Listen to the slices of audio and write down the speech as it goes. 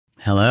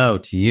Hello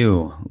to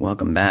you.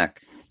 Welcome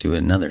back to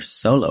another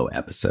solo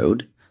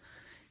episode.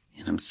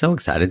 And I'm so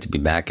excited to be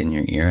back in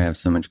your ear. I have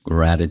so much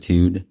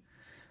gratitude,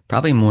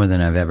 probably more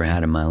than I've ever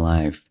had in my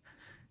life.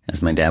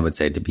 As my dad would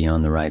say, to be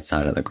on the right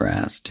side of the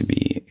grass, to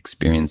be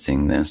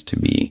experiencing this, to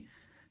be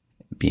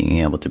being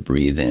able to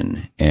breathe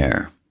in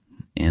air.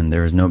 And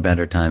there is no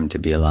better time to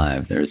be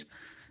alive. There's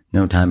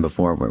no time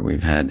before where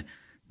we've had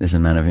this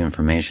amount of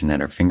information at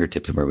our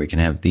fingertips where we can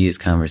have these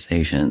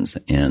conversations.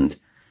 And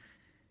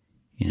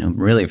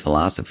really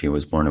philosophy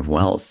was born of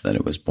wealth, that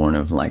it was born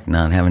of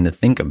not having to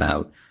think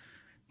about,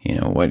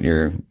 what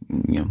you're,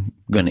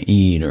 going to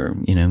eat or,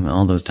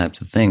 all those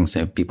types of things.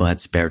 So people had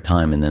spare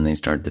time and then they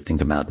started to think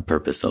about the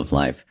purpose of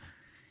life.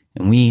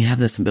 And we have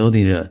this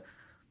ability to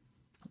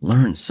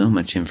learn so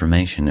much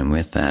information. And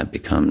with that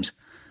becomes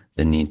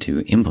the need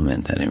to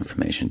implement that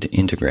information, to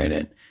integrate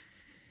it.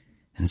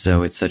 And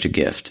so it's such a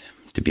gift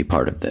to be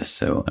part of this.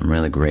 So I'm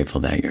really grateful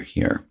that you're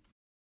here.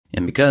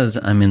 And because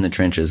I'm in the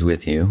trenches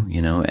with you,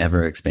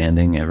 ever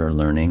expanding, ever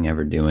learning,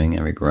 ever doing,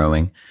 ever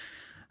growing,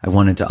 I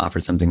wanted to offer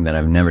something that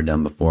I've never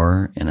done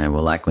before and I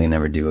will likely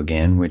never do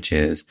again, which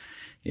is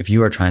if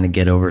you are trying to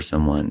get over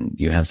someone,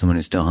 you have someone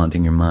who's still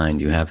haunting your mind,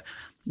 you have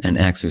an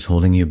ex who's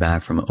holding you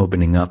back from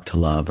opening up to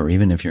love, or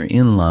even if you're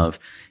in love,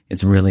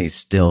 it's really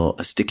still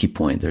a sticky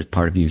point. There's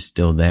part of you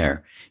still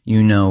there.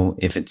 You know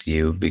if it's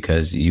you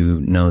because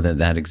you know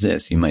that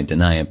exists. You might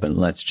deny it, but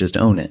let's just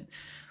own it.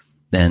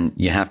 Then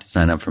you have to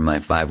sign up for my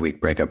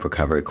 5-week breakup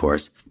recovery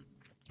course.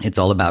 It's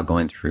all about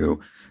going through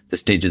the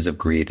stages of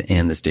grief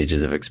and the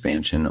stages of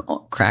expansion.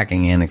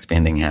 Cracking and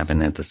expanding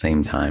happen at the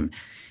same time.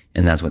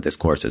 And that's what this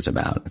course is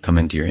about. I come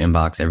into your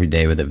inbox every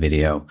day with a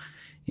video,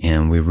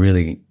 and we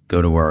really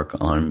go to work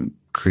on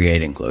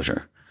creating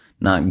closure,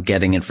 not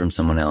getting it from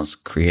someone else,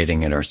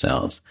 creating it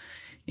ourselves.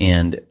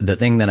 And the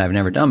thing that I've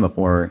never done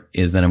before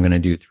is that I'm going to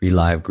do 3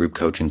 live group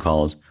coaching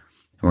calls.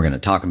 And we're going to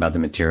talk about the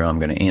material. I'm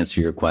going to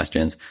answer your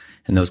questions.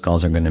 And those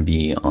calls are going to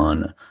be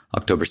on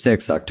October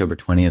 6th, October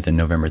 20th, and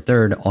November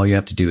 3rd. All you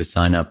have to do is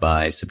sign up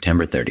by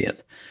September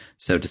 30th.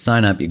 So to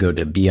sign up, you go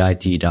to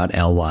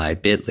bit.ly,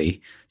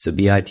 so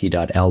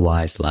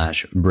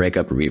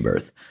bit.ly/breakup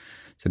rebirth.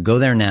 So go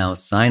there now,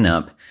 sign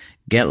up,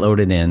 get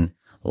loaded in.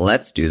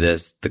 Let's do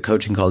this. The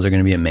coaching calls are going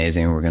to be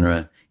amazing. We're going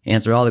to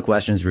answer all the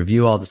questions,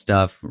 review all the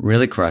stuff,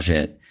 really crush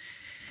it,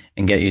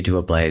 and get you to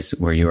a place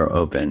where you are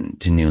open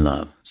to new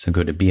love. So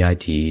go to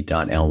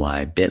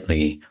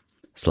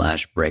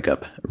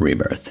bit.ly/breakup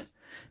rebirth.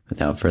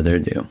 Without further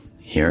ado,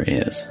 here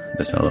is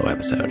the solo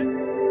episode.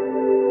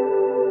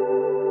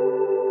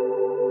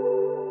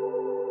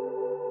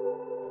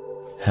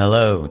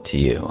 Hello to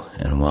you,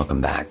 and welcome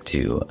back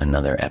to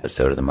another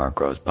episode of the Mark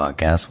Groves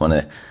podcast, one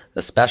of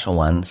the special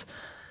ones,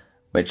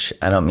 which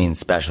I don't mean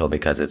special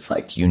because it's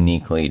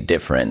uniquely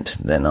different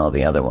than all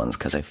the other ones,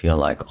 because I feel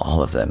like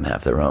all of them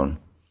have their own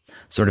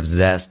sort of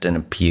zest and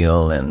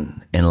appeal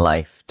and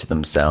life to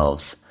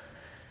themselves.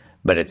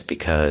 But it's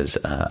because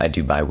I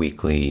do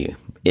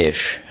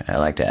bi-weekly-ish. I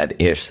like to add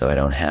ish so I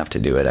don't have to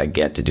do it. I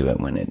get to do it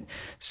when it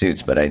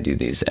suits, but I do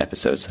these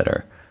episodes that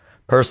are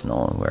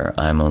personal, where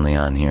I'm only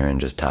on here and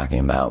just talking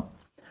about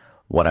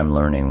what I'm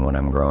learning, what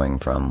I'm growing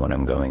from, what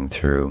I'm going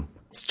through.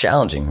 It's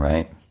challenging,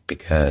 right?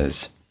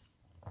 Because,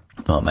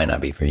 well, it might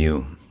not be for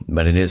you,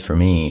 but it is for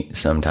me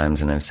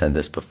sometimes, and I've said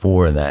this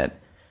before, that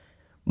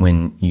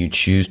when you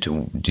choose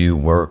to do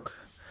work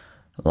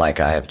like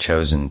I have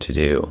chosen to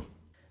do,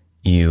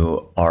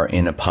 you are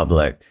in a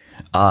public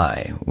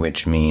eye,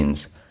 which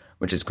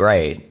is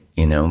great,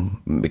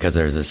 because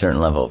there's a certain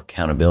level of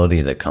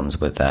accountability that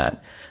comes with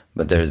that.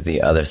 But there's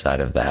the other side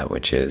of that,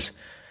 which is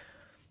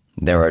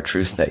there are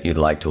truths that you'd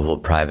like to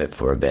hold private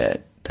for a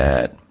bit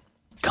that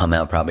come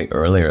out probably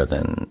earlier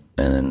than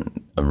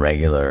a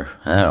regular,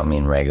 I don't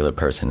mean regular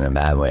person in a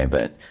bad way,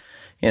 but,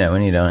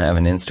 when you don't have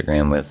an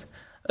Instagram with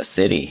a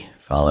city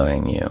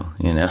following you,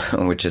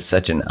 which is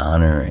such an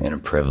honor and a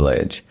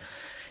privilege.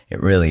 It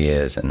really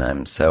is, and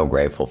I'm so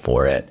grateful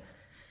for it.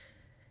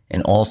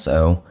 And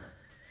also,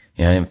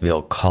 I didn't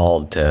feel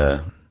called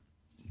to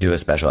do a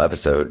special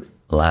episode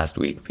last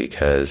week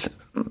because,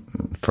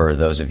 for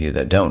those of you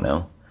that don't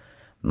know,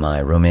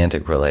 my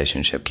romantic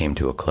relationship came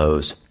to a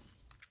close,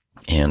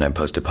 and I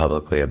posted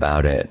publicly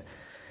about it.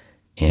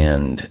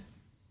 And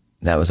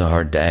that was a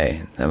hard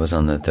day. That was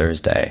on the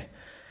Thursday.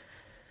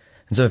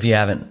 And so if you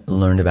haven't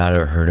learned about it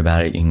or heard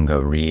about it, you can go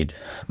read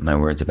my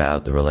words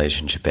about the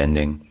relationship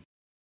ending.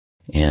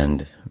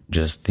 And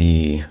just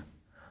the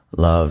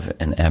love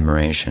and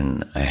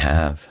admiration I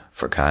have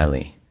for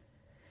Kylie.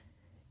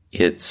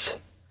 It's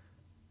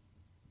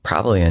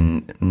probably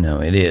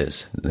it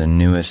is the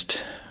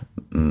newest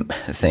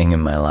thing in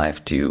my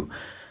life to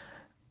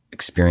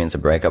experience a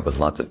breakup with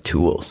lots of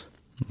tools,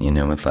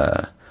 with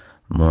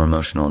more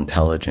emotional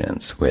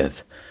intelligence,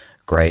 with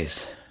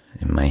grace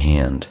in my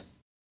hand.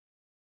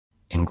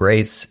 And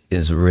grace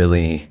is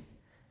really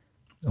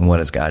what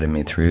has guided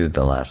me through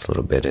the last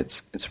little bit.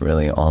 It's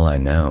really all I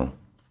know.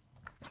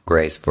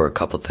 Grace for a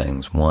couple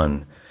things.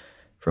 One,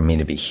 for me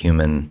to be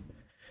human,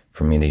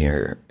 for me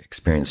to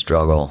experience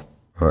struggle,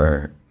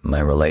 for my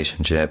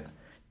relationship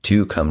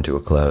to come to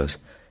a close,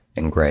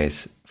 and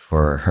grace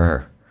for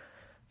her,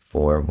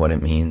 for what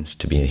it means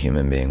to be a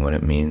human being, what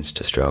it means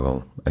to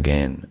struggle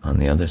again on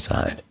the other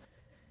side.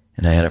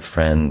 And I had a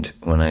friend,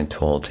 when I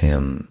told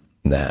him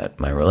that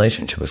my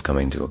relationship was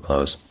coming to a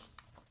close,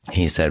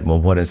 he said, well,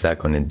 what is that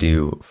going to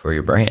do for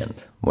your brand?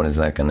 What is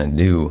that going to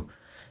do?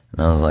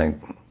 And I was like,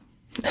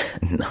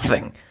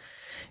 nothing,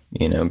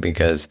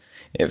 because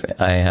if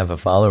I have a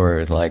follower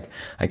who's like,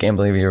 I can't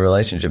believe your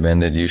relationship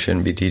ended, you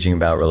shouldn't be teaching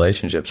about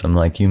relationships. I'm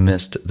like, you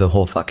missed the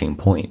whole fucking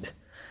point.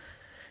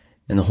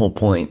 And the whole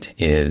point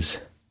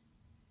is,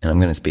 and I'm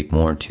going to speak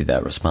more to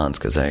that response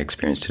because I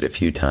experienced it a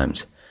few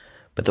times,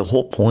 but the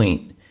whole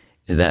point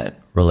is that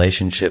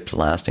relationships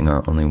lasting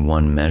are only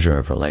one measure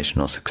of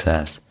relational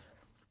success.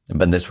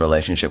 But this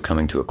relationship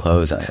coming to a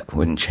close, I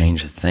wouldn't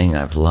change a thing.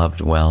 I've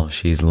loved well.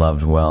 She's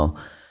loved well.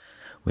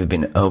 We've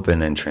been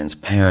open and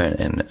transparent,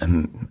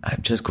 and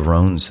I've just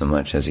grown so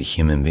much as a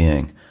human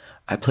being.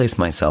 I place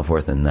my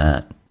self-worth in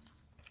that.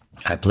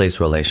 I place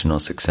relational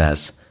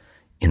success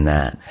in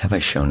that. Have I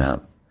shown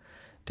up?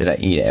 Did I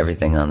eat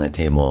everything on the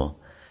table?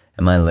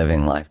 Am I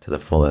living life to the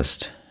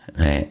fullest?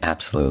 And I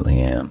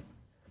absolutely am.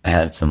 I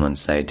had someone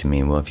say to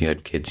me, well, if you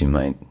had kids, you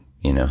might,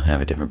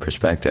 have a different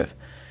perspective.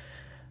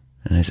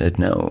 And I said,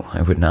 no,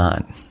 I would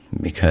not,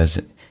 because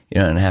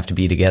you don't have to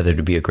be together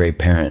to be a great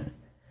parent.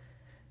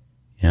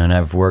 And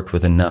I've worked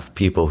with enough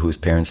people whose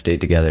parents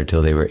stayed together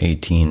till they were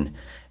 18,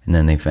 and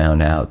then they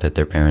found out that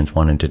their parents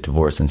wanted to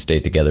divorce and stay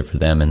together for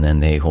them, and then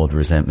they hold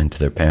resentment to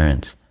their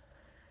parents.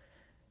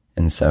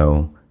 And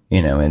so,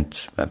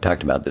 I've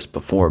talked about this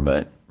before,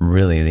 but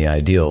really the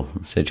ideal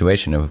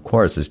situation, of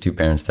course, is two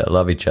parents that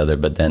love each other,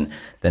 but then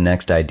the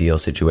next ideal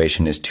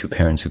situation is two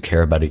parents who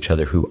care about each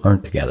other who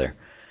aren't together.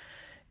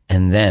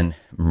 And then,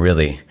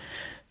 really,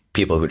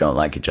 people who don't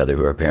like each other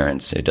who are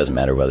parents, it doesn't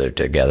matter whether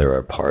together or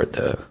apart,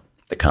 the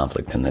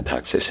conflict and the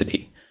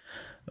toxicity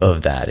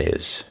of that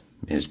is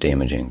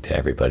damaging to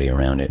everybody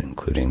around it,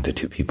 including the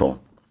two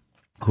people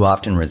who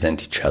often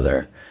resent each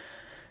other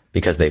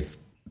because they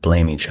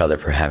blame each other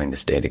for having to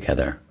stay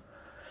together.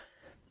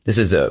 This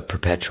is a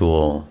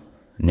perpetual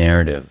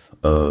narrative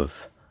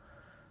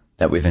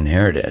that we've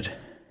inherited.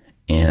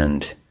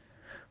 And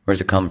where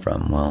does it come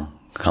from? Well,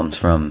 it comes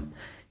from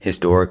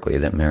historically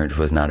that marriage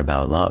was not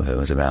about love. It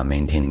was about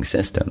maintaining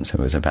systems. It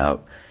was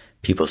about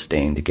people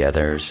staying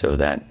together so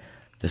that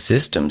the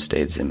system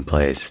stayed in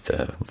place.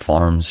 The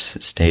farms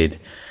stayed,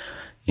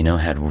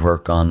 had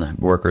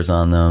workers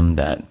on them,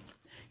 that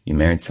you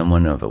married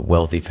someone of a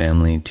wealthy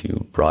family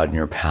to broaden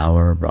your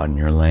power, broaden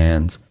your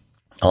lands,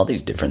 all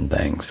these different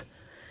things.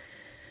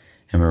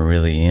 And we're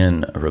really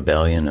in a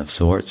rebellion of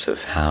sorts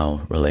of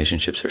how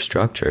relationships are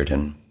structured.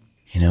 And,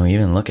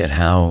 even look at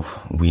how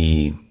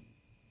we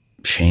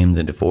shame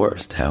the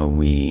divorced, how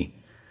we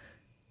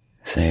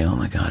say, oh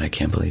my God, I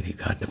can't believe you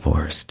got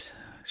divorced.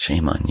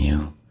 Shame on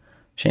you.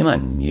 Shame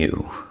on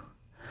you.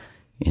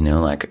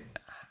 I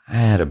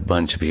had a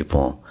bunch of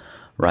people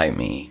write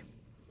me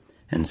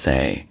and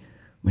say,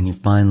 when you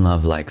find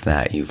love like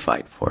that, you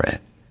fight for it.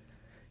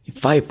 You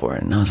fight for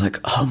it. And I was like,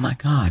 oh my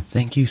God,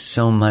 thank you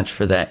so much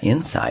for that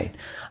insight.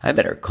 I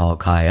better call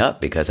Kai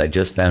up because I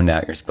just found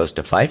out you're supposed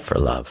to fight for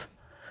love.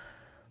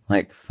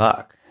 Like,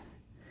 fuck.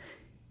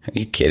 Are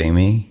you kidding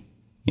me?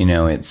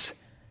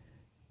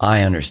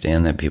 I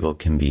understand that people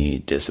can be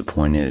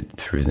disappointed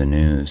through the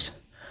news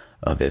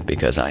of it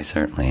because I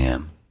certainly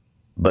am.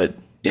 But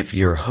if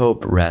your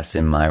hope rests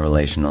in my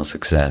relational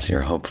success,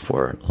 your hope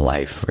for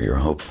life or your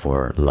hope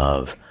for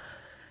love,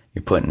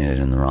 you're putting it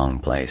in the wrong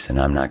place,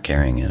 and I'm not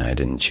carrying it. I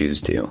didn't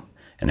choose to,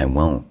 and I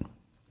won't.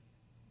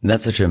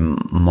 That's such a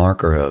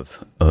marker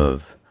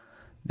of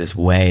this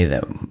way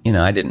that,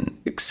 I didn't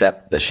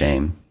accept the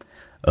shame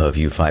of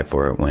you fight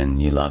for it when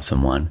you love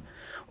someone,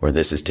 or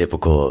this is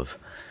typical of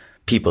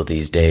people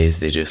these days.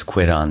 They just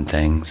quit on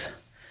things.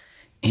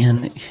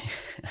 And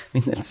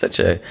that's such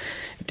a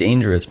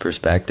dangerous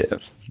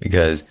perspective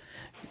because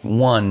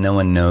one, no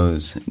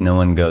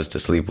one goes to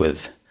sleep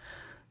with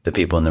the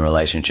people in the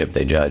relationship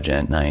they judge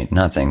at night.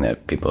 Not saying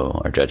that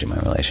people are judging my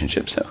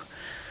relationship, so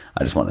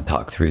I just want to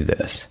talk through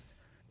this.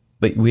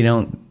 But we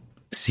don't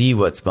see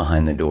what's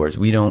behind the doors.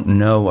 We don't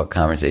know what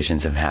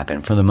conversations have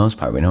happened. For the most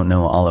part, we don't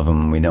know all of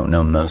them. We don't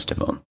know most of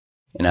them.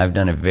 And I've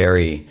done a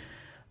very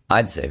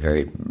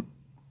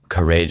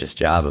courageous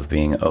job of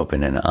being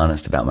open and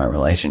honest about my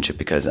relationship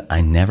because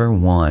I never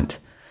want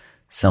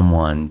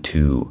someone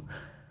to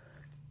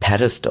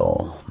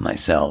pedestal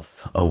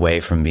myself away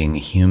from being a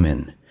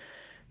human,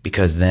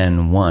 because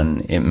then,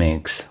 one, it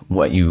makes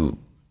what you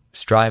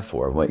strive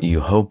for, what you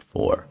hope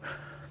for,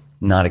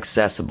 not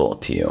accessible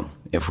to you.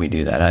 If we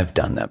do that, I've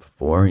done that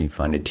before. You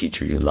find a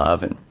teacher you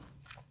love and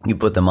you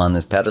put them on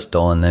this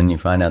pedestal, and then you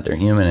find out they're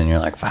human and you're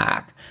like,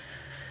 fuck.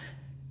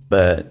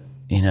 But,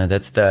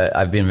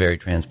 I've been very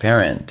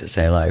transparent to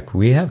say, like,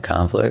 we have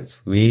conflict.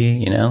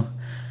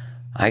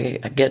 I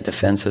get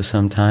defensive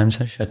sometimes.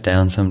 I shut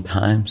down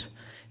sometimes.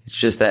 It's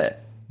just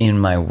that in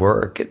my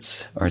work,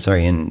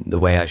 in the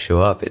way I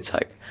show up, it's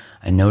like,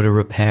 I know to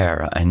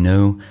repair. I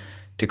know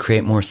to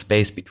create more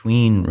space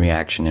between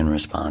reaction and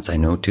response. I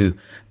know to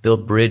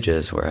build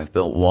bridges where I've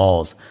built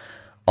walls.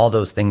 All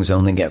those things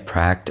only get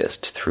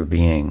practiced through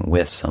being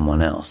with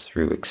someone else,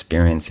 through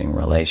experiencing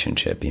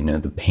relationship.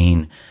 The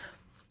pain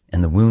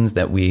and the wounds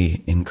that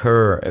we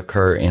incur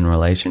occur in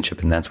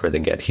relationship, and that's where they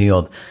get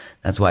healed.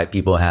 That's why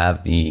people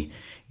have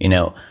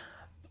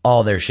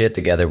all their shit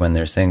together when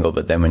they're single,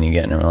 but then when you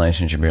get in a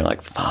relationship, you're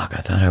like, fuck,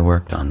 I thought I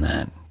worked on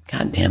that.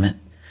 God damn it.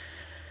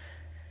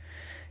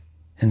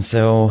 And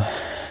so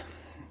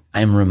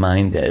I'm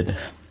reminded,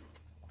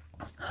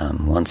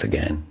 once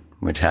again,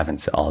 which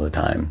happens all the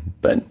time,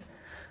 but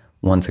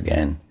once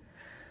again,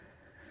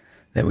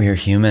 that we are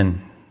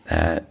human,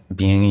 that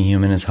being a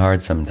human is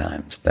hard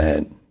sometimes,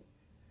 that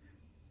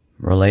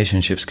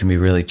relationships can be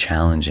really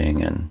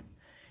challenging. And,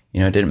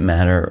 it didn't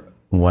matter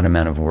what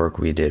amount of work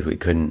we did, we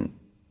couldn't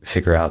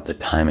figure out the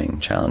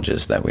timing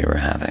challenges that we were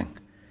having.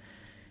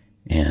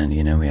 And,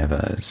 we have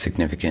a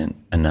significant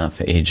enough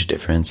age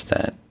difference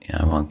that,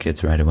 I want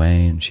kids right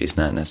away, and she's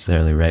not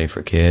necessarily ready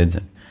for kids.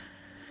 And,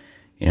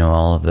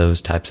 all of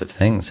those types of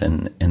things.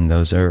 And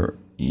those are,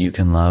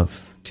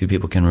 two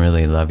people can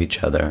really love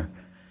each other.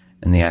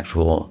 And the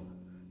actual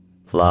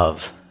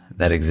love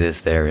that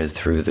exists there is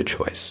through the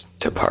choice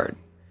to part.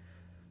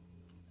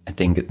 I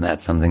think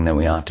that's something that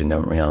we often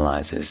don't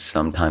realize is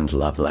sometimes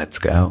love lets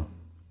go.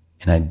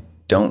 And I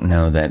don't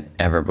know that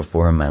ever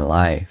before in my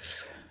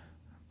life,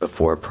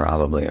 before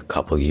probably a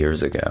couple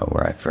years ago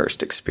where I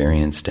first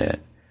experienced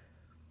it,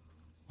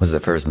 was the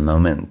first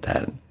moment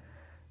that,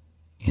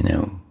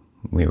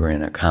 we were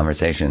in a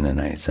conversation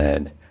and I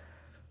said,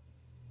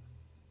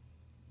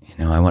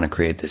 I want to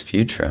create this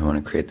future. I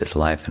want to create this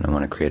life, and I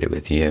want to create it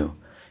with you.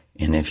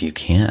 And if you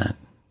can't,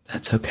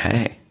 that's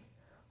okay.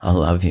 I'll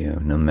love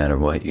you no matter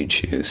what you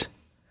choose.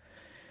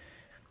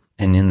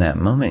 And in that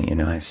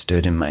moment, I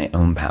stood in my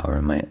own power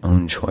and my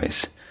own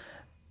choice.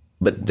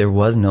 But there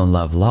was no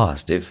love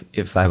lost.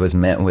 If I was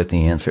met with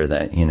the answer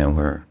that,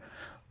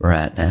 we're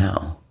at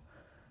now,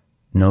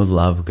 no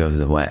love goes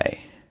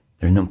away.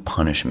 There's no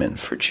punishment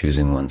for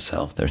choosing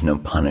oneself. There's no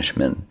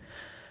punishment.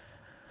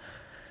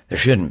 There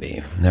shouldn't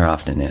be. There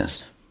often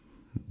is.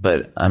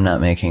 But I'm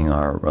not making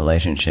our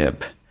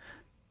relationship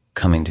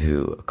coming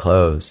to a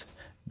close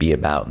be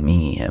about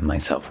me and my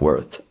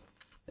self-worth.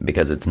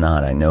 Because it's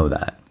not. I know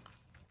that.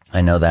 I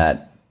know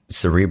that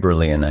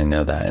cerebrally, and I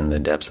know that in the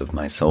depths of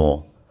my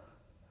soul.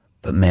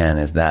 But man,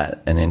 is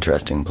that an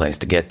interesting place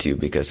to get to,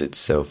 because it's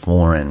so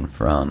foreign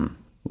from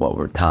what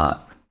we're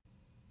taught.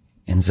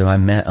 And so I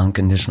met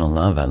unconditional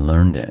love. I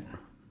learned it.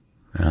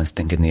 And I was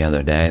thinking the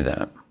other day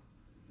that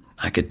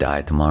I could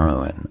die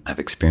tomorrow and I've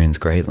experienced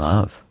great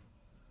love.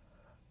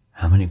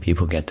 How many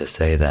people get to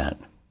say that?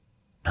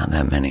 Not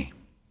that many.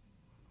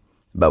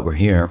 But we're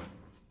here,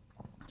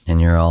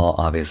 and you're all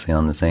obviously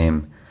on the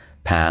same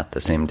path,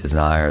 the same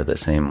desire, the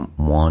same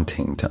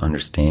wanting to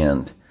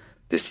understand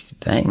this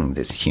thing,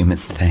 this human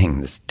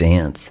thing, this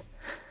dance.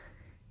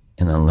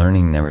 And the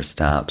learning never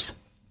stops.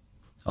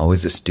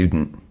 Always a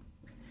student.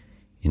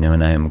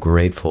 And I am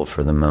grateful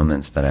for the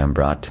moments that I am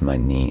brought to my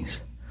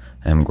knees.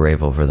 I am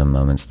grateful for the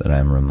moments that I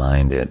am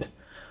reminded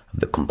of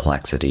the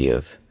complexity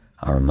of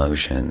our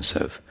emotions,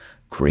 of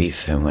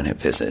grief and when it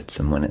visits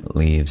and when it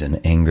leaves,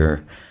 and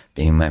anger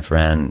being my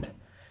friend.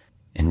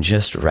 And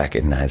just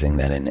recognizing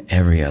that in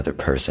every other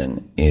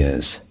person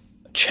is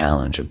a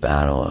challenge, a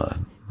battle,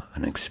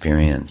 an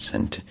experience.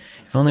 And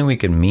if only we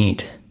could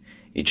meet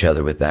each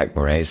other with that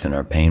grace in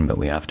our pain, but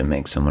we have to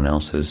make someone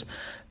else's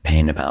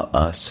pain about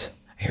us.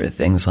 I hear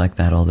things like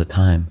that all the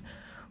time.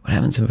 What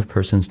happens if a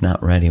person's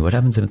not ready? What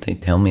happens if they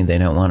tell me they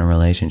don't want a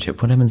relationship?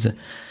 What happens if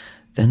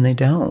then they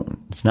don't?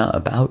 It's not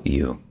about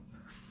you.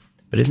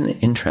 But isn't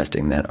it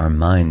interesting that our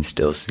minds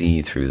still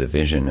see through the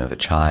vision of a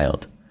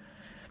child?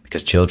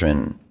 Because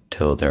children,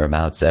 till they're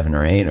about 7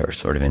 or 8, are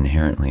sort of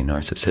inherently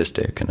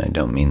narcissistic. And I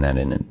don't mean that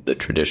in the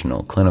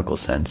traditional clinical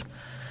sense.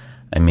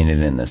 I mean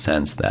it in the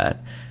sense that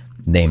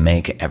they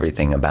make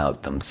everything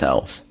about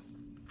themselves.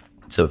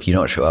 So if you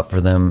don't show up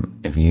for them,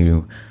 if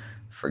you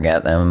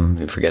forget them,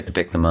 you forget to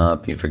pick them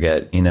up, you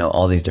forget,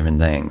 all these different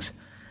things,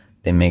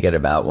 they make it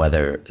about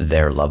whether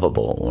they're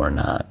lovable or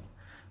not.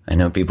 I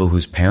know people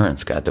whose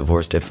parents got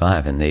divorced at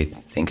 5 and they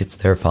think it's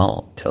their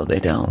fault till they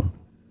don't.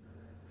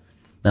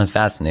 I was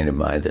fascinated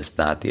by this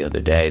thought the other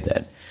day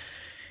that,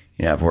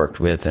 I've worked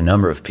with a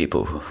number of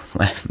people who,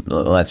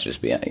 let's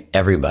just be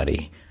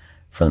everybody,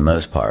 for the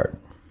most part,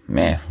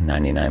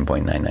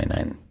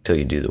 99.999, till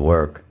you do the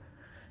work,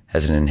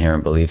 has an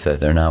inherent belief that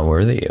they're not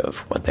worthy of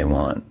what they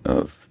want,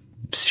 of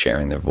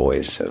sharing their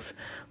voice, of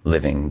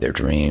living their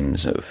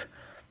dreams, of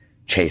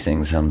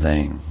chasing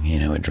something,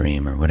 a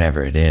dream or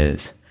whatever it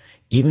is,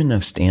 even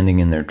of standing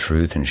in their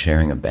truth and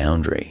sharing a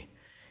boundary.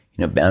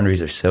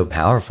 Boundaries are so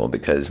powerful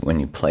because when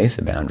you place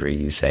a boundary,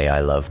 you say,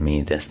 I love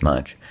me this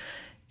much.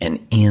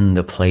 And in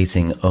the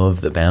placing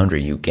of the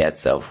boundary, you get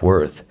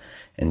self-worth.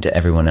 And to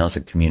everyone else,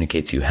 it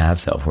communicates you have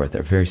self-worth.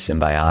 They're very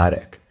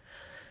symbiotic.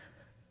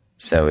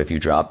 So if you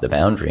drop the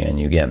boundary and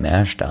you get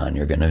mashed on,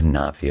 you're going to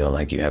not feel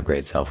like you have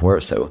great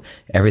self-worth. So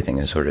everything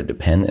is sort of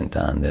dependent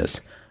on this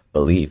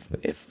belief.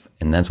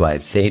 And that's why I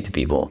say to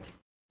people,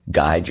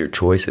 guide your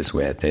choices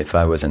with, if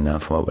I was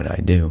enough, what would I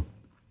do?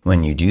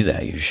 When you do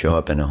that, you show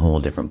up in a whole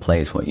different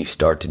place. What you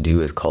start to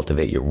do is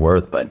cultivate your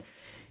worth, but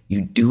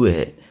you do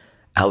it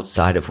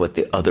outside of what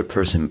the other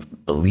person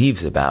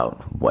believes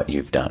about what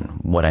you've done.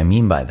 What I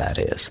mean by that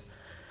is,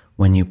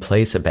 when you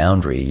place a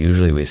boundary,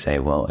 usually we say,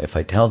 well, if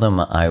I tell them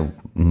I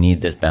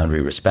need this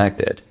boundary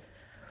respected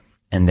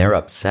and they're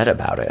upset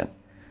about it,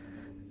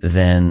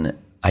 then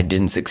I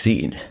didn't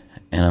succeed.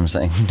 And I'm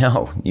saying,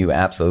 no, you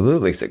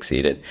absolutely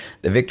succeeded.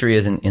 The victory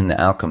isn't in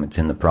the outcome, it's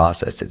in the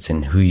process. It's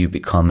in who you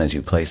become as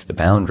you place the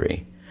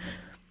boundary.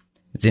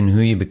 It's in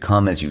who you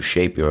become as you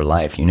shape your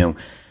life. You know,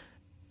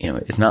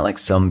 it's not like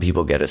some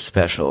people get a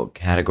special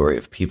category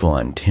of people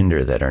on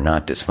Tinder that are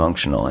not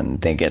dysfunctional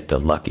and they get the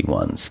lucky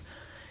ones.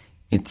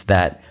 It's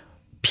that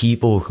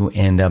people who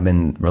end up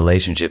in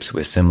relationships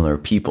with similar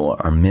people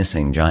are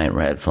missing giant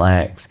red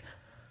flags.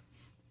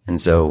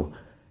 And so,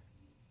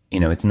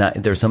 it's not,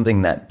 there's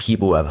something that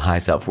people who have high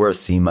self-worth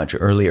see much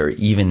earlier,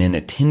 even in a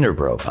Tinder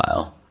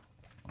profile,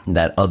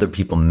 that other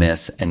people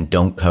miss and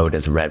don't code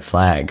as a red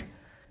flag.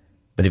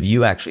 But if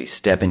you actually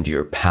step into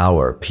your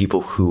power, people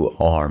who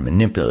are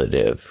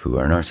manipulative, who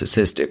are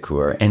narcissistic, who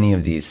are any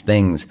of these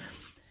things,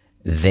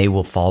 they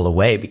will fall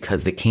away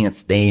because they can't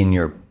stay in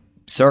your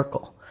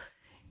circle.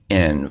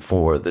 And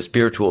for the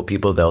spiritual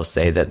people, they'll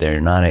say that they're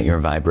not at your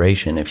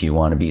vibration. If you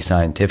want to be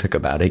scientific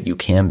about it, you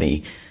can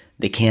be.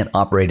 They can't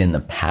operate in the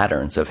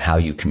patterns of how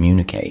you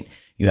communicate.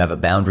 You have a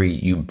boundary,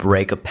 you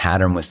break a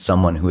pattern with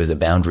someone who is a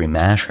boundary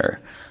masher.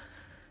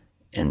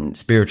 And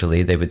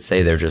spiritually, they would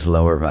say they're just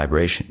lower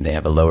vibration. They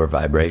have a lower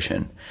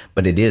vibration.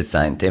 But it is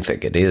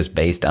scientific. It is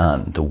based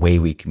on the way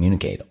we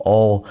communicate.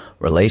 All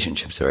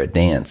relationships are a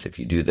dance. If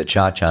you do the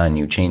cha-cha and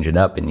you change it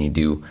up and you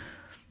do,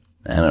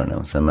 I don't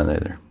know, some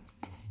other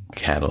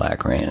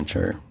Cadillac Ranch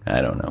or I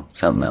don't know,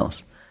 something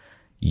else,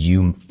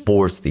 you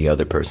force the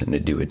other person to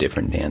do a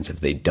different dance. If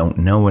they don't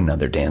know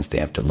another dance, they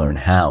have to learn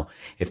how.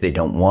 If they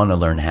don't want to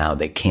learn how,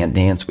 they can't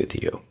dance with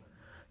you.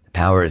 The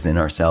power is in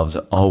ourselves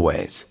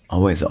always,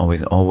 always,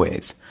 always,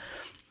 always.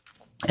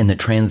 And the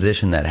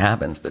transition that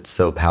happens that's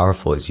so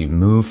powerful is you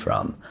move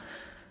from,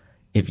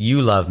 if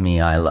you love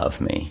me, I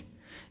love me.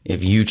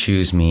 If you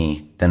choose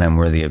me, then I'm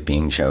worthy of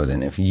being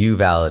chosen. If you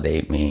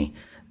validate me,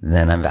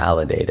 then I'm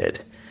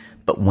validated.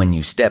 But when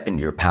you step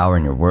into your power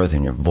and your worth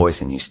and your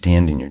voice and you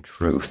stand in your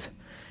truth,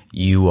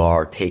 you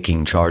are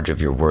taking charge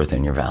of your worth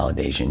and your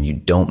validation. You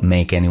don't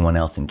make anyone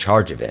else in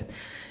charge of it.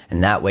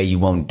 And that way you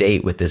won't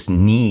date with this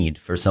need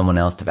for someone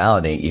else to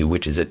validate you,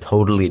 which is a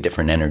totally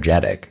different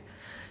energetic.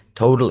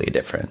 Totally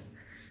different.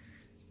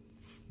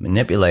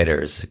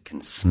 Manipulators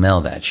can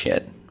smell that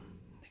shit.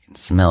 They can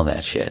smell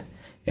that shit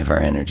if our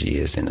energy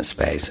is in a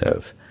space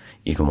of,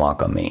 you can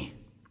walk on me.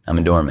 I'm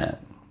a doormat.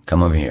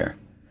 Come over here.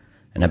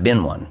 And I've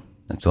been one.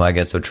 That's why I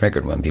get so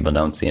triggered when people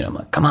don't see it. I'm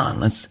like, come on,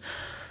 let's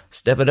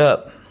step it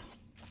up.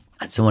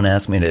 Someone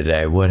asked me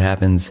today, what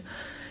happens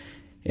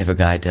if a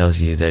guy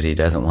tells you that he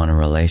doesn't want a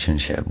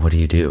relationship? What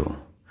do?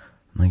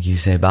 I'm like, you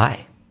say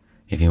bye.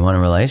 If you want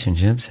a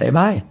relationship, say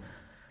bye.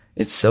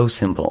 It's so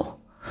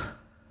simple.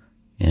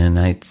 And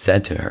I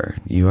said to her,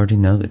 you already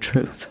know the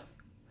truth.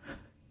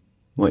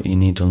 What you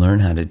need to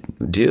learn how to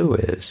do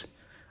is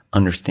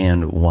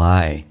understand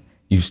why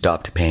you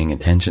stopped paying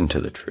attention to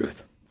the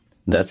truth.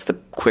 That's the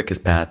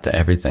quickest path to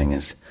everything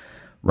is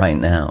right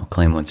now,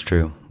 claim what's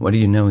true. What do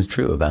you know is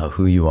true about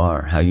who you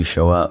are, how you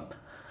show up?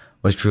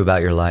 What's true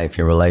about your life,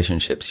 your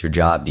relationships, your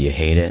job? Do you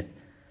hate it?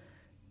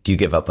 Do you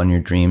give up on your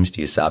dreams? Do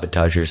you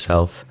sabotage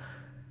yourself?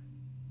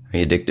 Are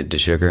you addicted to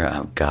sugar?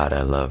 Oh God,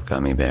 I love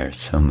gummy bears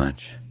so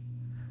much.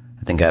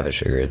 I think I have a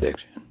sugar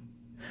addiction.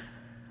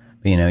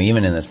 But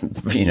even in this,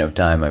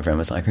 time, my friend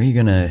was like, are you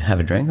going to have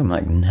a drink? I'm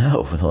like,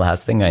 no, the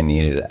last thing I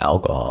need is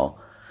alcohol.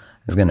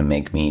 It's going to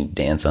make me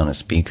dance on a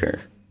speaker,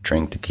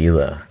 drink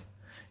tequila,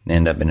 and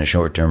end up in a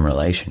short-term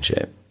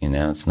relationship.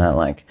 It's not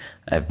like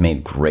I've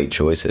made great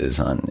choices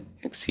on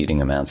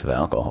exceeding amounts of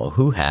alcohol.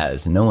 Who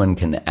has? No one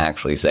can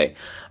actually say,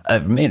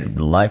 I've made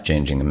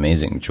life-changing,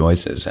 amazing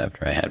choices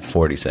after I had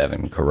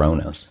 47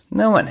 Coronas.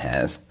 No one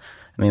has.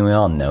 I mean, we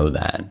all know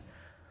that.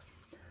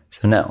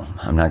 So no,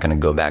 I'm not going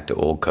to go back to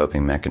old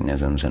coping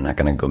mechanisms. I'm not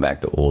going to go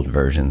back to old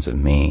versions of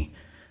me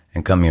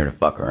and come here to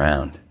fuck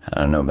around.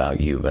 I don't know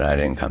about you, but I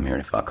didn't come here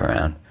to fuck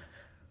around.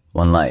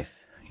 One life,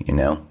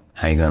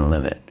 how you going to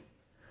live it?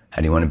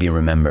 How do you want to be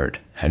remembered?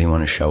 How do you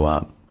want to show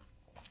up?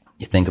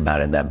 You think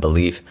about it, that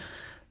belief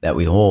that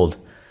we hold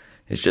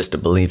is just a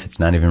belief. It's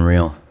not even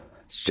real.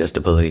 It's just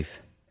a belief.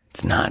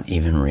 It's not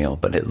even real,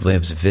 but it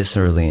lives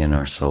viscerally in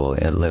our soul.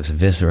 It lives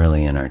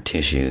viscerally in our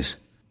tissues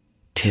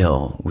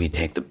till we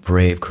take the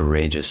brave,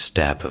 courageous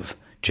step of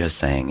just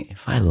saying,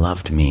 if I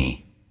loved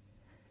me,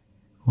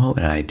 what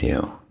would I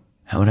do?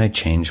 How would I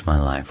change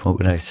my life? What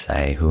would I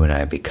say? Who would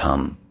I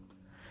become?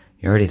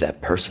 You're already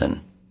that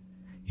person.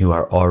 You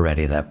are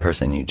already that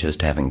person. You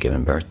just haven't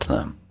given birth to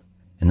them.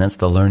 And that's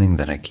the learning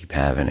that I keep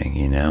having,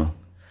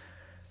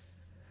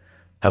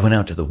 I went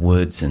out to the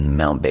woods in the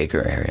Mount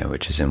Baker area,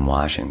 which is in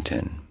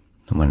Washington,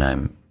 when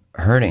I'm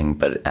hurting,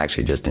 but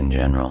actually just in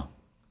general.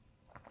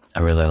 I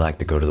really like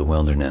to go to the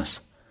wilderness.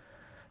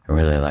 I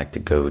really like to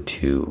go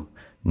to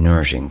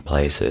nourishing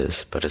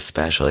places, but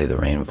especially the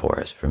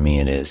rainforest. For me,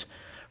 it is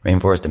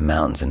rainforest and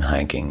mountains and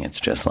hiking. It's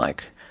just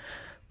like,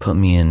 put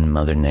me in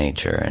Mother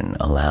Nature and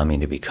allow me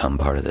to become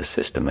part of the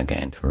system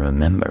again, to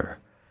remember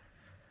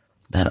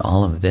that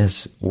all of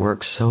this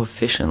works so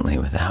efficiently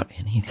without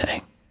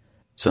anything.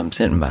 So I'm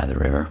sitting by the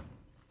river.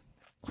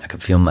 I can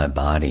feel my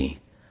body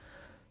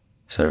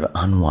sort of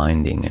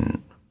unwinding,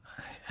 and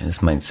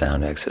this might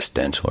sound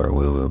existential or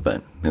woo-woo,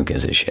 but who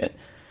gives a shit?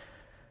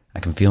 I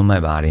can feel my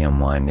body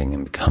unwinding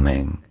and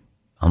becoming,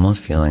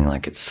 almost feeling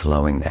like it's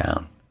slowing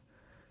down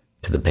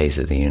to the pace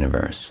of the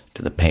universe,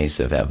 to the pace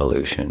of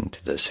evolution,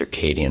 to the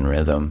circadian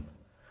rhythm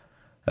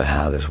of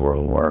how this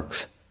world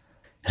works.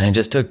 And I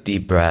just took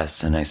deep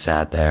breaths, and I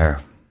sat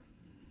there,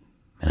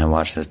 and I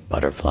watched this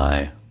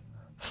butterfly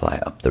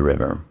fly up the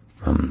river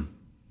from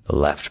the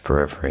left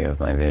periphery of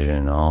my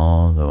vision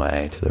all the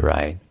way to the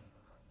right.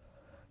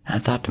 And I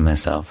thought to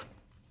myself,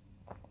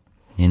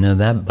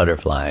 that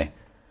butterfly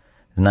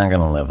is not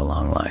going to live a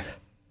long life,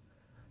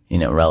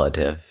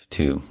 relative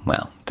to,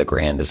 the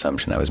grand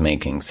assumption I was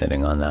making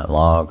sitting on that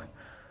log.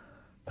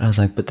 But I was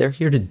like, but they're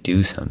here to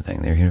do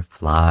something. They're here to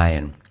fly,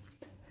 and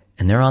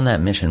they're on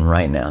that mission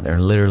right now.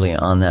 They're literally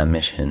on that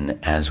mission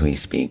as we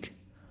speak.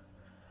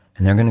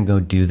 And they're going to go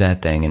do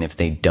that thing, and if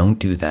they don't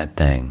do that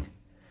thing,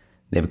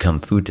 they become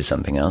food to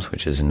something else,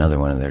 which is another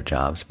one of their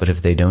jobs. But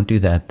if they don't do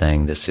that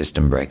thing, the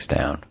system breaks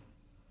down.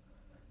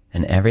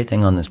 And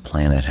everything on this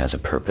planet has a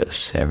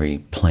purpose. Every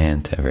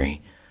plant,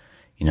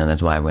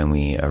 that's why when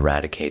we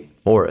eradicate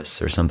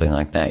forests or something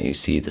like that, you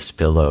see the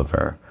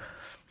spillover.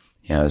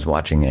 I was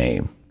watching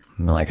a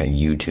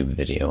YouTube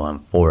video on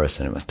forests,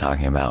 and it was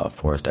talking about a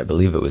forest, I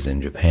believe it was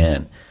in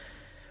Japan,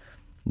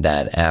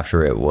 that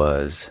after it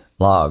was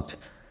logged,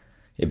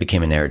 it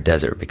became an arid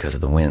desert because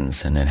of the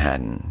winds, and it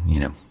hadn't,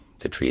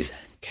 the trees,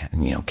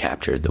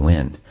 captured the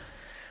wind.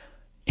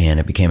 And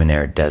it became an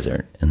arid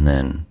desert. And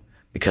then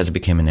because it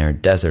became an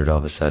arid desert, all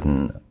of a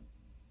sudden,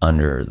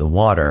 under the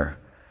water,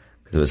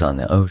 because it was on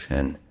the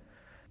ocean,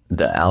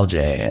 the algae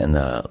and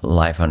the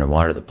life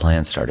underwater, the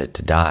plants started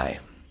to die,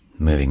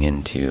 moving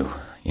into,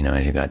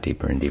 as you got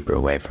deeper and deeper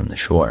away from the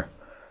shore.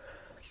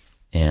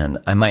 And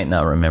I might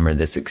not remember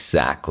this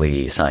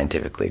exactly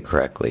scientifically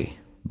correctly,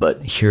 but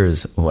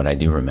here's what I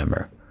do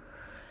remember.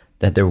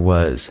 That there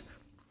was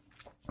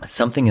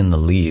something in the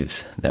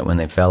leaves that when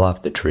they fell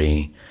off the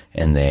tree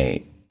and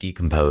they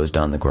decomposed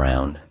on the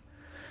ground,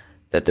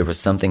 that there was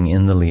something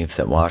in the leaves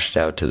that washed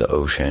out to the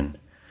ocean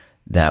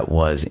that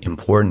was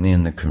important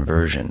in the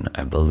conversion,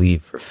 I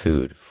believe, for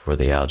food, for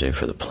the algae,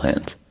 for the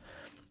plant.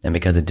 And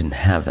because it didn't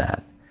have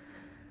that,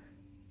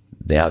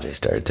 the algae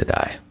started to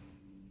die.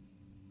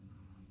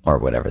 Or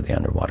whatever the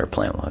underwater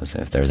plant was.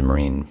 If there's a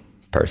marine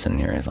person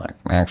here, he's like,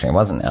 actually, it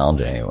wasn't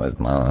algae, it was,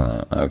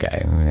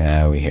 okay,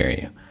 yeah, we hear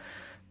you.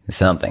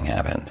 Something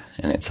happened,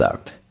 and it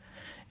sucked.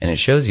 And it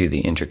shows you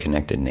the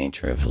interconnected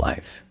nature of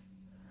life.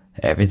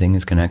 Everything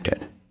is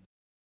connected.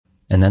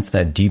 And that's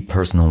that deep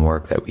personal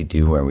work that we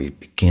do, where we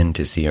begin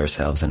to see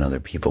ourselves and other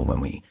people. When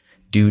we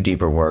do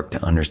deeper work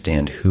to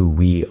understand who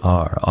we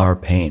are, our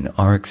pain,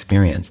 our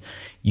experience,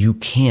 you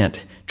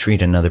can't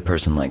treat another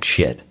person like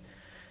shit,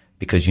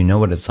 because you know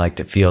what it's like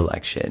to feel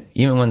like shit.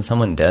 Even when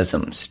someone does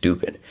something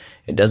stupid,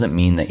 it doesn't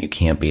mean that you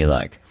can't be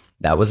like,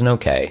 that wasn't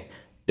okay,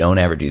 don't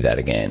ever do that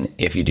again.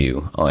 If you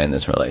do, I'll end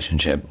this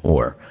relationship,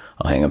 or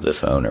I'll hang up this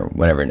phone, or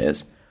whatever it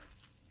is.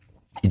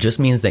 It just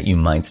means that you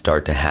might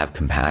start to have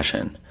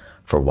compassion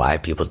for why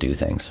people do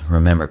things.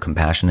 Remember,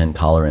 compassion and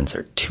tolerance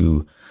are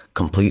two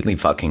completely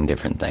fucking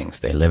different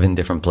things. They live in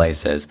different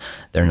places.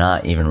 They're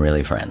not even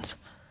really friends.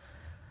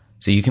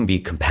 So you can be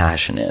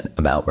compassionate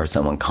about where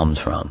someone comes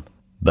from,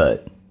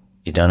 but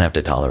you don't have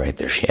to tolerate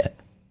their shit.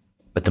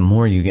 But the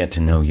more you get to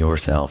know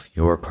yourself,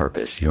 your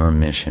purpose, your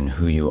mission,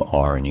 who you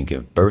are, and you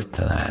give birth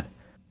to that,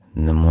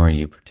 the more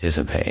you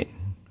participate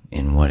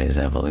in what is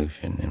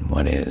evolution and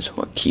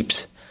what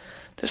keeps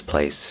this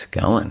place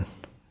going.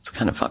 It's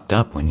kind of fucked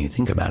up when you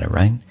think about it,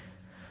 right?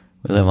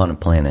 We live on a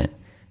planet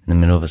in the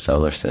middle of a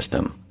solar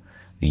system,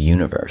 the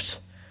universe.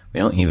 We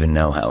don't even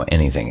know how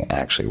anything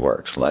actually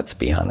works. Let's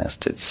be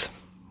honest.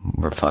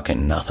 We're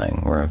fucking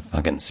nothing. We're a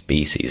fucking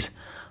species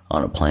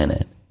on a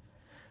planet.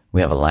 We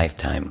have a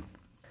lifetime.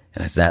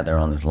 And I sat there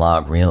on this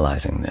log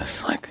realizing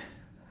this, like,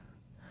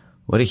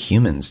 what do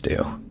humans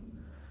do?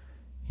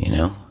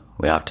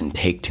 We often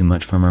take too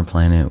much from our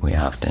planet. We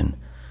often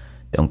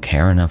don't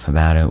care enough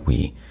about it.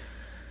 We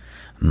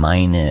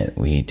mine it.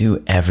 We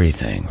do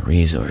everything.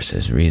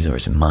 Resources,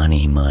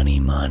 money.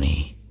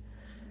 And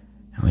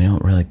we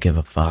don't really give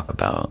a fuck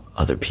about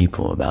other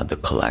people, about the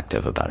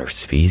collective, about our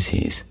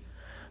species.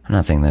 I'm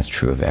not saying that's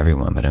true of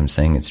everyone, but I'm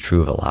saying it's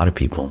true of a lot of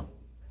people.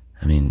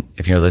 I mean,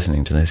 if you're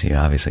listening to this, you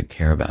obviously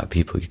care about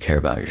people, you care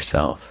about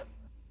yourself.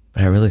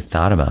 But I really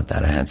thought about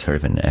that. I had sort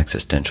of an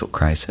existential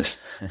crisis,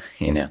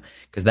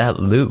 because that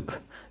loop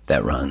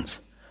that runs.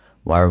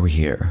 Why are we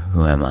here?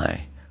 Who am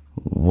I?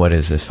 What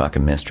is this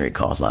fucking mystery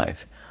called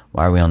life?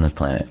 Why are we on this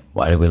planet?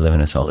 Why do we live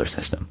in a solar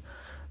system?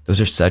 Those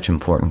are such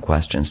important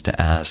questions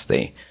to ask.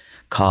 They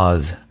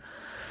cause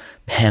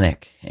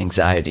panic,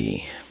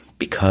 anxiety,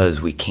 because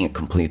we can't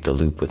complete the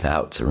loop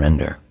without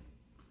surrender.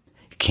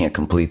 You can't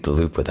complete the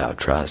loop without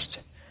trust.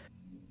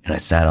 And I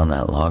sat on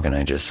that log and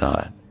I just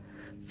thought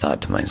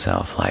to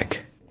myself,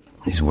 like,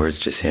 these words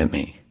just hit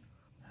me.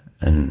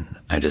 And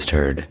I just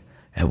heard,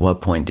 at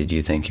what point did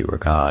you think you were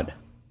God?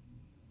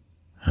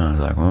 And I was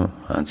like, well,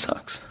 that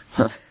sucks.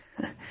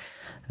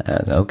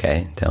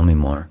 Okay, tell me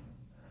more.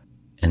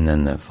 And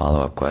then the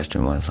follow-up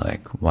question was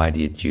like, why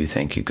did you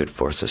think you could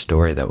force a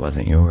story that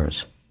wasn't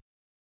yours?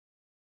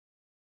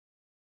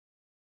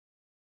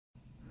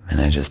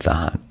 And I just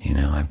thought,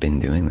 I've been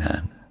doing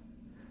that.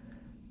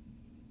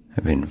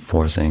 I've been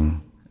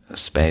forcing a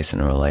space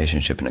and a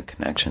relationship and a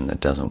connection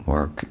that doesn't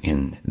work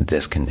in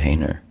this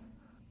container.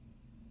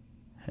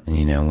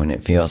 And when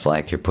it feels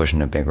like you're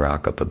pushing a big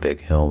rock up a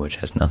big hill, which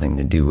has nothing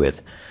to do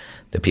with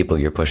the people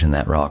you're pushing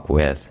that rock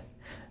with,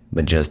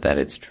 but just that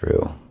it's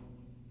true,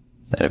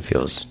 that it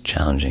feels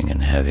challenging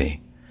and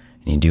heavy,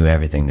 and you do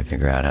everything to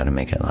figure out how to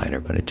make it lighter,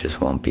 but it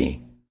just won't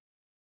be.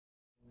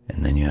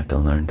 And then you have to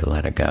learn to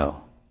let it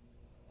go.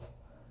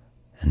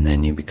 And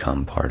then you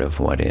become part of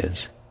what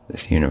is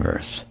this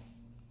universe.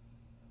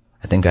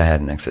 I think I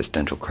had an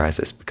existential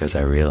crisis because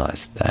I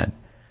realized that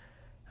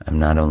I'm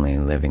not only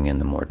living in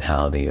the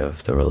mortality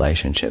of the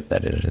relationship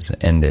that it has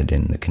ended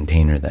in the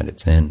container that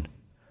it's in,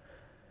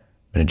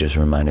 but it just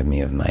reminded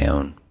me of my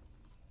own.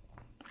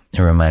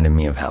 It reminded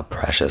me of how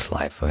precious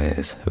life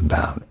is,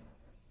 about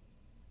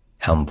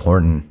how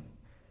important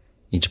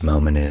each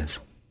moment is,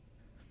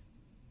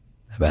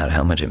 about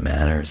how much it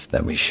matters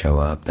that we show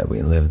up, that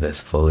we live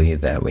this fully,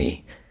 that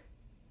we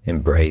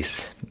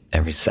embrace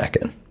every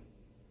second,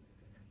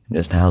 and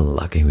just how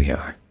lucky we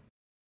are.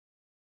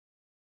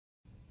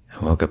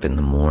 I woke up in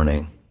the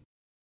morning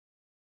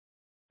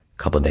a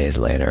couple days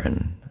later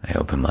and I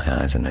opened my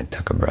eyes and I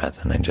took a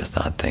breath and I just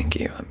thought, thank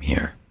you, I'm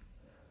here.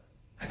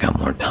 I got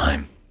more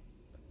time.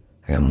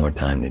 I got more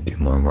time to do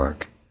more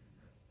work,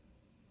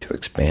 to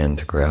expand,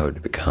 to grow, to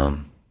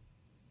become.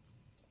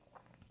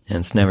 And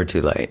it's never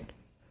too late.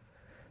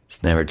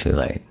 It's never too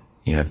late.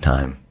 You have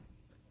time.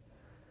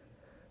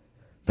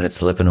 But it's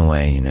slipping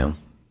away,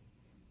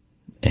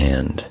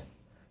 And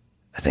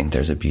I think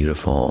there's a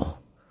beautiful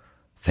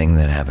thing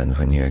that happens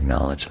when you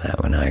acknowledge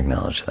that, when I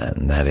acknowledge that,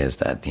 and that is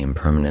that the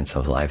impermanence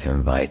of life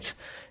invites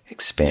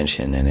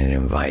expansion, and it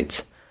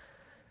invites,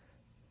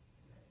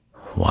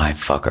 why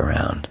fuck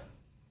around?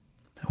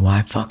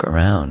 Why fuck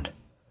around?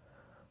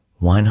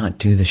 Why not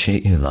do the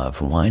shit you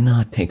love? Why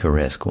not take a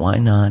risk? Why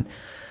not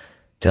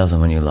tell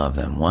someone you love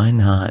them? Why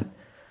not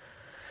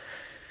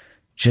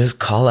just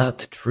call out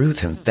the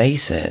truth and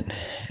face it,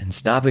 and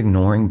stop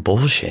ignoring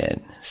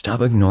bullshit?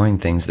 Stop ignoring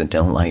things that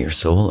don't light your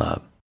soul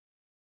up.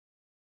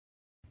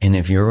 And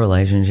if your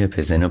relationship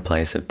is in a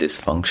place of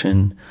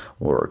dysfunction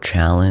or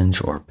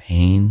challenge or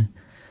pain,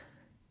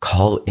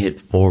 call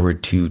it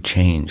forward to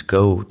change.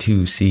 Go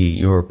to see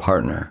your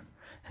partner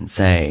and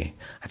say,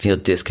 I feel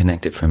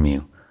disconnected from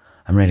you.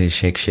 I'm ready to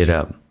shake shit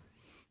up.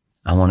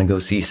 I want to go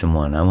see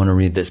someone. I want to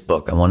read this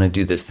book. I want to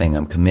do this thing.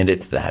 I'm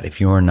committed to that.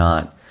 If you're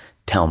not,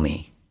 tell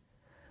me.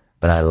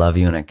 But I love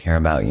you and I care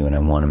about you and I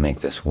want to make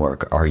this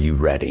work. Are you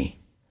ready?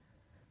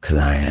 Because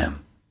I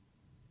am.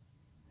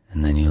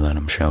 And then you let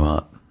them show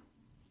up.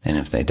 And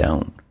if they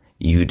don't,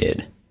 you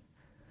did.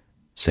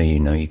 So you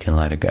know you can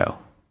let it go.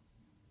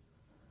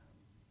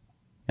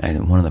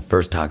 One of the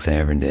first talks I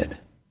ever did,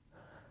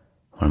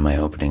 one of my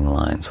opening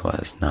lines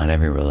was, not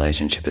every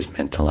relationship is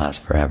meant to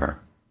last forever.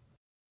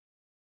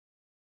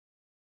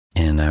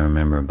 And I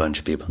remember a bunch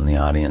of people in the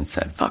audience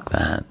said, fuck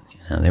that.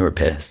 They were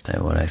pissed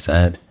at what I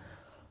said.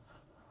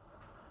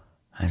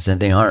 I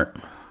said, they aren't.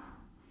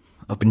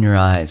 Open your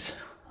eyes.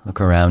 Look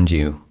around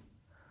you.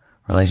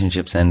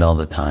 Relationships end all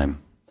the time.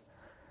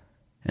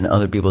 And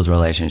other people's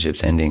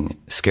relationships ending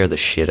scare the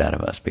shit out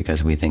of us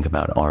because we think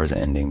about ours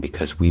ending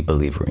because we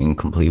believe we're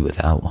incomplete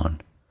without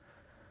one.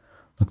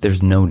 Look,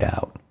 there's no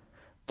doubt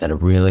that a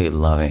really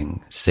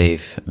loving,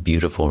 safe,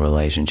 beautiful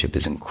relationship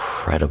is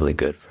incredibly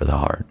good for the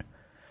heart,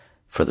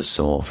 for the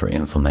soul, for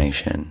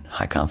inflammation.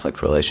 High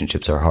conflict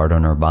relationships are hard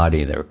on our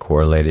body. They're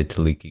correlated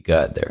to leaky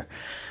gut. They're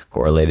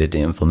correlated to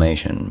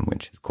inflammation,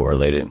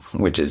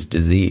 which is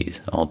disease,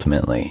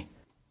 ultimately.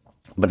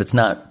 But it's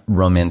not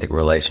romantic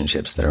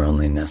relationships that are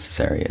only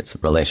necessary. It's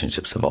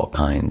relationships of all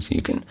kinds.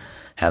 You can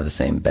have the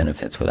same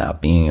benefits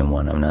without being in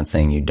one. I'm not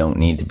saying you don't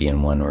need to be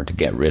in one or to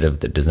get rid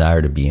of the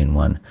desire to be in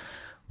one.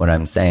 What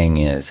I'm saying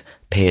is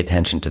pay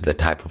attention to the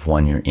type of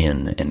one you're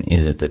in, and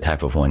is it the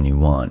type of one you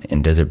want?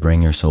 And does it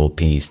bring your soul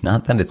peace?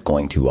 Not that it's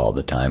going to all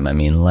the time. I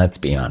mean, let's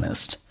be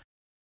honest.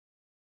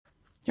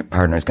 Your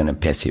partner's going to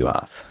piss you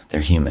off.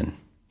 They're human.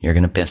 You're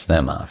going to piss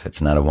them off.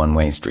 It's not a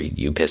one-way street.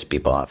 You piss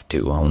people off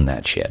too. Own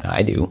that shit.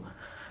 I do.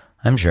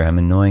 I'm sure I'm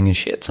annoying as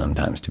shit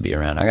sometimes to be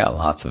around. I got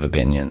lots of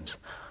opinions.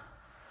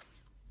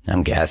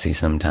 I'm gassy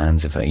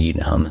sometimes if I eat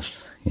hummus,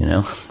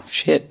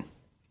 Shit.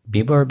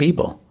 People are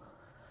people.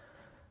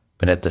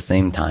 But at the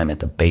same time, at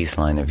the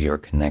baseline of your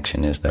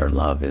connection is their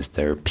love, is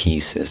their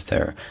peace, is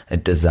there a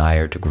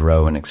desire to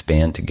grow and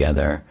expand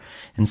together.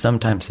 And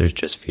sometimes there's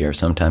just fear.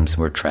 Sometimes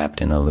we're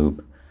trapped in a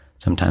loop.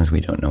 Sometimes we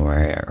don't know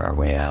our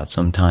way out.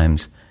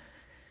 Sometimes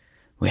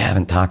we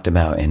haven't talked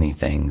about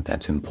anything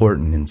that's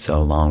important in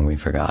so long we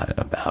forgot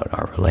about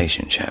our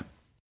relationship.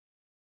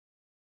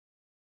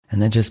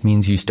 And that just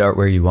means you start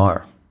where you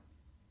are.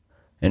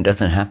 It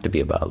doesn't have to be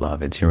about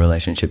love. It's your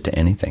relationship to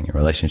anything, your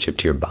relationship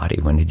to your body.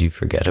 When did you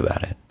forget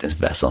about it? This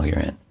vessel you're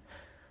in.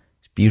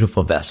 This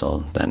beautiful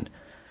vessel that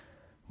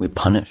we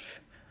punish,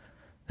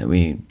 that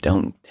we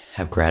don't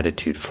have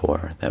gratitude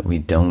for, that we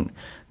don't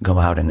go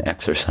out and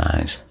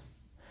exercise.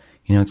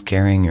 You know, it's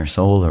carrying your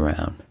soul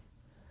around.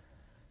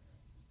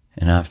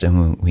 And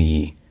often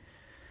we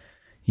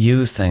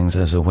use things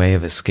as a way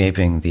of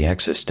escaping the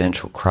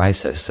existential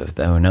crisis of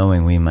though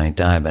knowing we might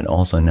die, but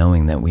also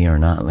knowing that we are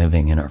not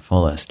living in our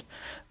fullest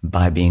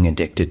by being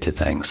addicted to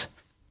things.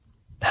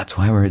 That's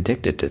why we're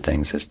addicted to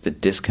things. It's the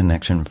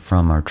disconnection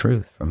from our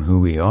truth, from who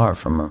we are,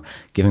 from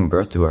giving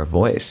birth to our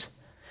voice.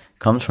 It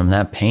comes from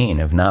that pain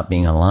of not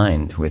being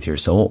aligned with your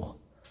soul.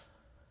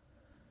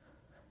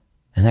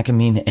 And that can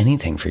mean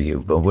anything for you,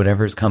 but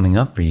whatever's coming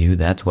up for you,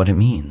 that's what it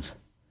means.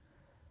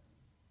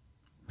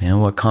 Man,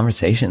 what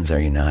conversations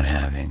are you not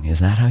having?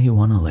 Is that how you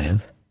want to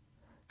live?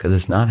 Because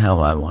it's not how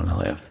I want to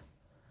live.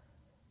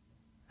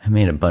 I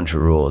made a bunch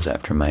of rules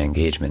after my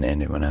engagement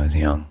ended when I was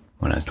young,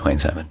 when I was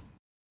 27.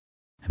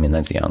 I mean,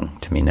 that's young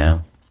to me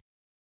now.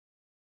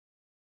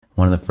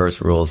 One of the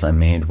first rules I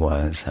made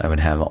was I would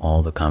have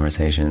all the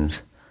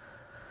conversations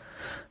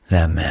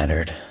that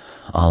mattered,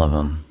 all of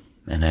them,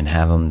 and I'd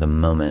have them the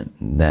moment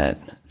that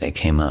they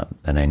came up,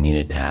 that I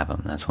needed to have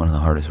them. That's one of the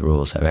hardest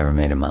rules I've ever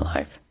made in my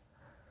life.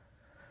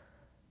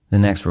 The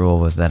next rule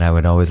was that I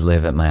would always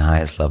live at my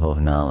highest level of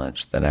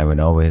knowledge, that I would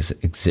always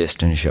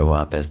exist and show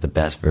up as the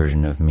best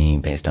version of me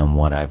based on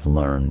what I've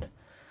learned.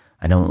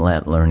 I don't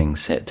let learning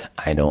sit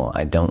idle.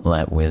 I don't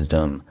let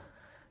wisdom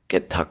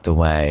get tucked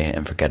away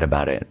and forget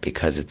about it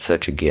because it's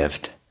such a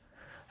gift.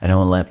 I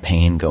don't let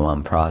pain go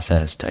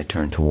unprocessed. I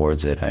turn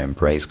towards it. I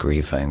embrace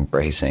grief. I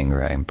embrace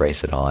anger. I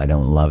embrace it all. I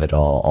don't love it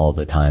all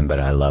the time, but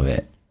I love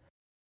it.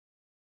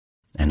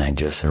 And I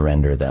just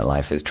surrender that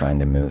life is trying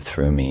to move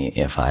through me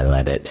if I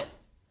let it.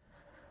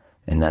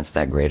 And that's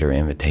that greater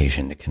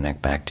invitation to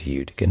connect back to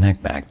you, to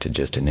connect back to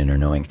just an inner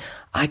knowing.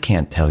 I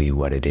can't tell you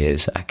what it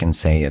is. I can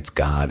say it's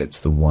God, it's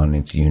the one,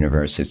 it's the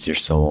universe, it's your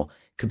soul.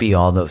 It could be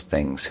all those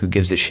things. Who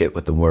gives a shit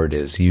what the word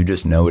is? You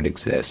just know it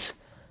exists.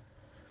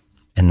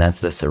 And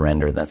that's the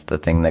surrender. That's the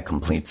thing that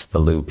completes the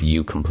loop.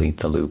 You complete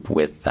the loop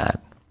with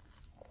that,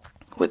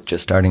 with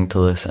just starting to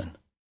listen.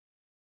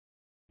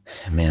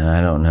 Man,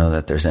 I don't know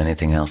that there's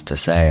anything else to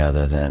say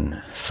other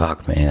than,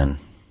 fuck, man,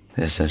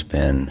 this has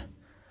been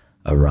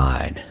a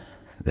ride.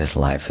 This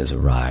life is a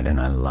ride, and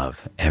I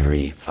love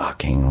every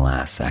fucking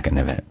last second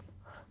of it.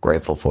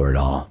 Grateful for it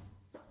all.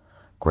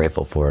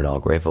 Grateful for it all.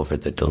 Grateful for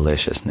the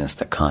deliciousness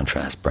that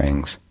contrast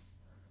brings.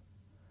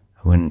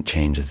 I wouldn't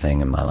change a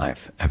thing in my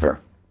life, ever,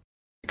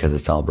 because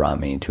it's all brought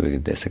me to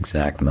this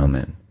exact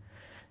moment.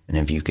 And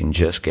if you can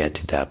just get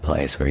to that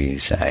place where you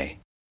say,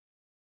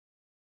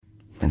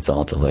 it's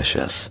all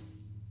delicious.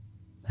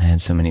 I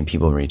had so many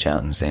people reach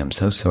out and say, I'm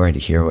so sorry to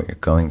hear what you're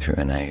going through,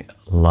 and I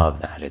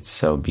love that. It's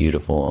so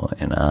beautiful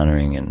and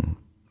honoring, and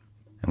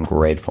I'm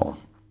grateful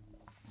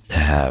to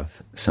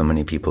have so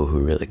many people who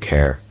really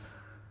care.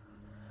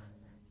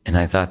 And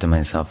I thought to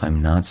myself,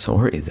 I'm not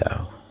sorry,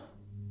 though.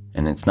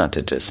 And it's not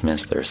to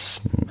dismiss their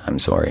I'm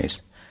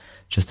sorries,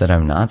 just that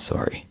I'm not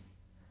sorry.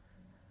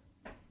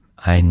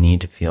 I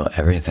need to feel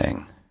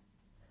everything.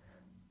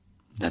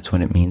 That's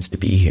what it means to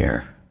be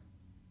here.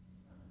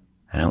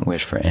 I don't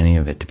wish for any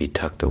of it to be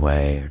tucked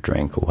away or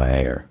drank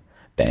away or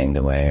banged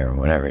away or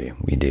whatever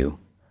we do.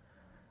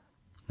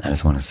 I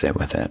just want to sit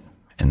with it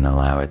and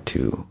allow it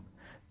to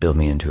build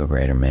me into a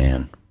greater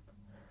man,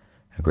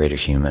 a greater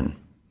human,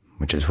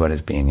 which is what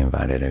is being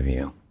invited of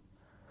you.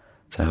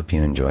 So I hope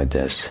you enjoyed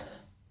this.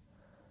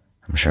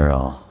 I'm sure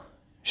I'll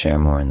share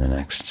more in the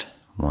next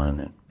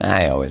one.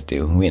 I always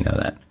do. We know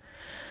that.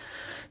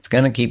 It's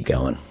going to keep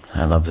going.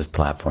 I love this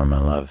platform. I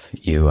love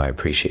you. I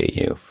appreciate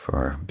you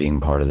for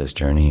being part of this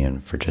journey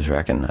and for just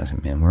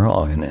recognizing, man, we're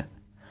all in it.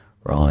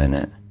 We're all in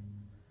it.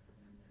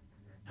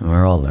 And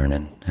we're all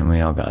learning, and we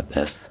all got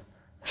this.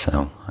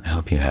 So I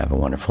hope you have a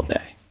wonderful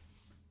day.